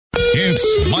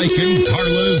It's Mike and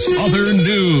Carla's Other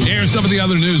News. Here's some of the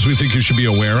other news we think you should be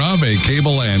aware of. A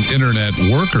cable and internet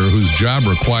worker whose job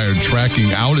required tracking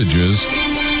outages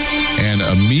and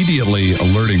immediately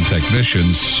alerting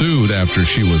technicians sued after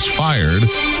she was fired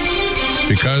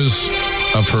because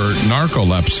of her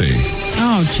narcolepsy.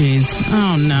 Oh, geez.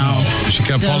 Oh, no. She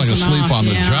kept falling asleep on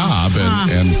the job,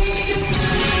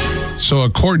 and so a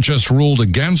court just ruled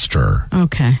against her.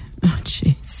 Okay. Oh,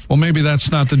 jeez. Well, maybe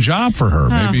that's not the job for her.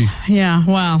 Maybe. Yeah,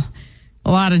 well,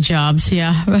 a lot of jobs,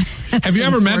 yeah. Have you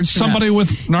ever met somebody with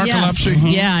narcolepsy?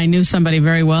 Yes. Yeah, I knew somebody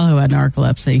very well who had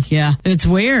narcolepsy. Yeah. It's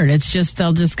weird. It's just,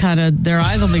 they'll just kind of, their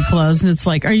eyes will be closed, and it's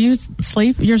like, are you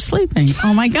asleep? You're sleeping.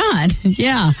 Oh, my God.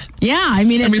 Yeah. Yeah, I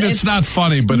mean, it's not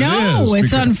funny, but it is. No,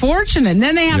 it's unfortunate. And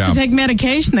then they have to take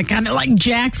medication that kind of like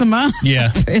jacks them up.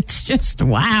 Yeah. It's just,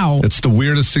 wow. It's the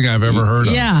weirdest thing I've ever heard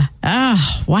of. Yeah.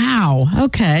 Oh, wow.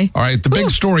 Okay. All right, the big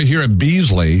story here at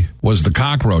Beasley was the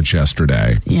cockroach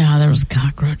yesterday. Yeah, there was a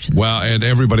cockroach. Well, and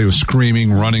everybody was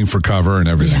screaming, running for cover and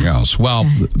everything else.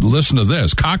 Well, listen to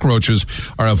this. Cockroaches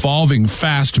are evolving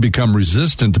fast to become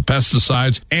resistant to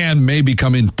pesticides and may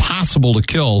become impossible to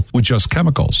kill with just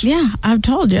chemicals. Yeah, I've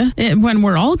told you. When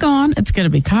we're all gone, it's going to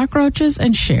be cockroaches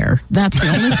and Cher. That's the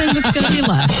only thing that's going to be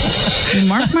left. You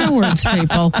mark my words,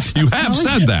 people. You have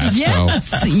said that.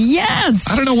 Yes, so. Yes.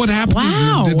 I don't know what happened.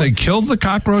 Wow. Did they kill the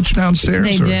cockroach downstairs?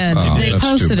 They did. They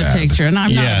posted a picture, and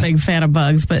I'm not a big fan of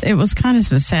bugs, but it was kind of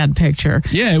a sad picture.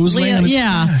 Yeah, it was laying on its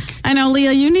back. I know,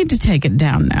 Leah, you need to take it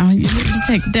down now. You need to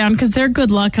take it down because they're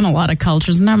good luck in a lot of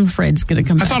cultures, and I'm afraid it's going to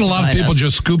come back. I thought a lot of people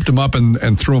just scooped them up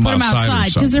and threw them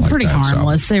outside because they're pretty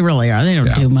harmless. So. They really are. They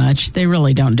don't do much. They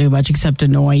really don't do much except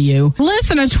annoy you.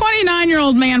 Listen, a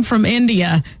 29-year-old man from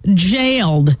India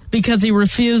jailed because he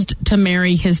refused to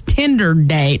marry his Tinder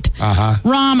date.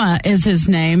 Rama is his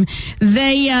name.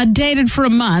 They dated for a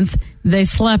month. They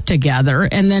slept together,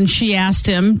 and then she asked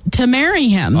him to marry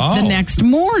him the next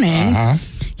morning.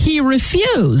 He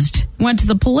refused, went to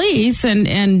the police,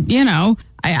 and you know,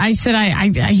 he said, I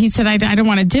don't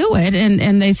want to do it.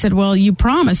 And they said, well, you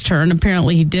promised her. And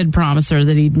apparently he did promise her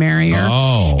that he'd marry her.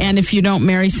 And if you don't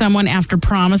marry someone after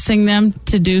promising them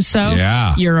to do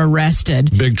so, you're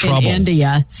arrested. Big trouble. In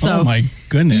India. So, oh, my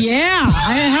goodness. Yeah.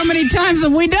 How many times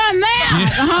have we done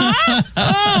that?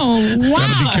 Oh, wow.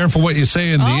 Gotta be careful what you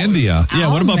say in the India.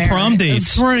 Yeah, what about prom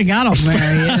dates? I swear to God, I'll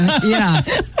marry you. Yeah.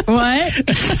 What?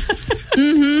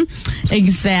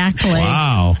 Exactly.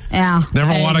 Wow. Yeah.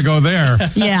 Never want to go there.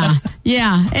 Yeah.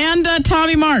 And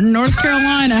Tommy Martin, North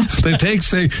Carolina. They take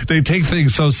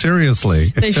things so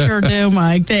seriously. They sure do,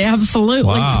 Mike. They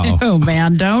absolutely do,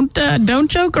 man. Don't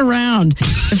joke around.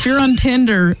 If you're on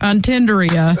Tinder, on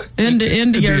Tinderia,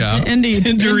 Tinderia,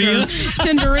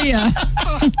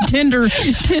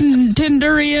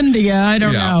 India. I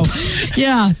don't know.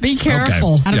 Yeah, be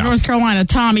careful. Okay. Out of North Carolina,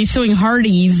 Tommy suing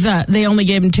Hardee's. They only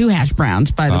gave him 2 hash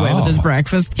browns, by the way, with his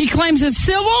breakfast. He claims his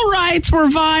civil rights were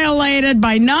violated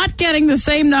by not getting the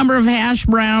same number of hash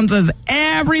browns as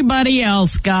everybody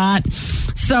else got.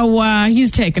 So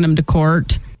he's taking him to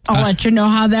court. I'll let you know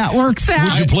how that works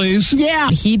out. Would you please?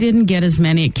 Yeah. He didn't get as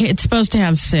many. It's supposed to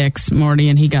have 6, Morty,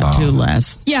 and he got 2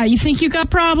 less. Yeah, you think you got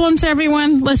problems,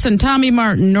 everyone? Listen, Tommy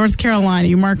Martin, North Carolina.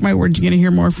 You mark my words, you're going to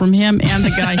hear more from him and the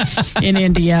guy in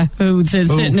India who's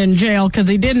sitting in jail because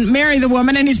he didn't marry the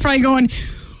woman, and he's probably going,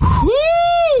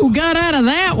 whoo, got out of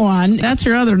that one. That's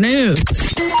your other news.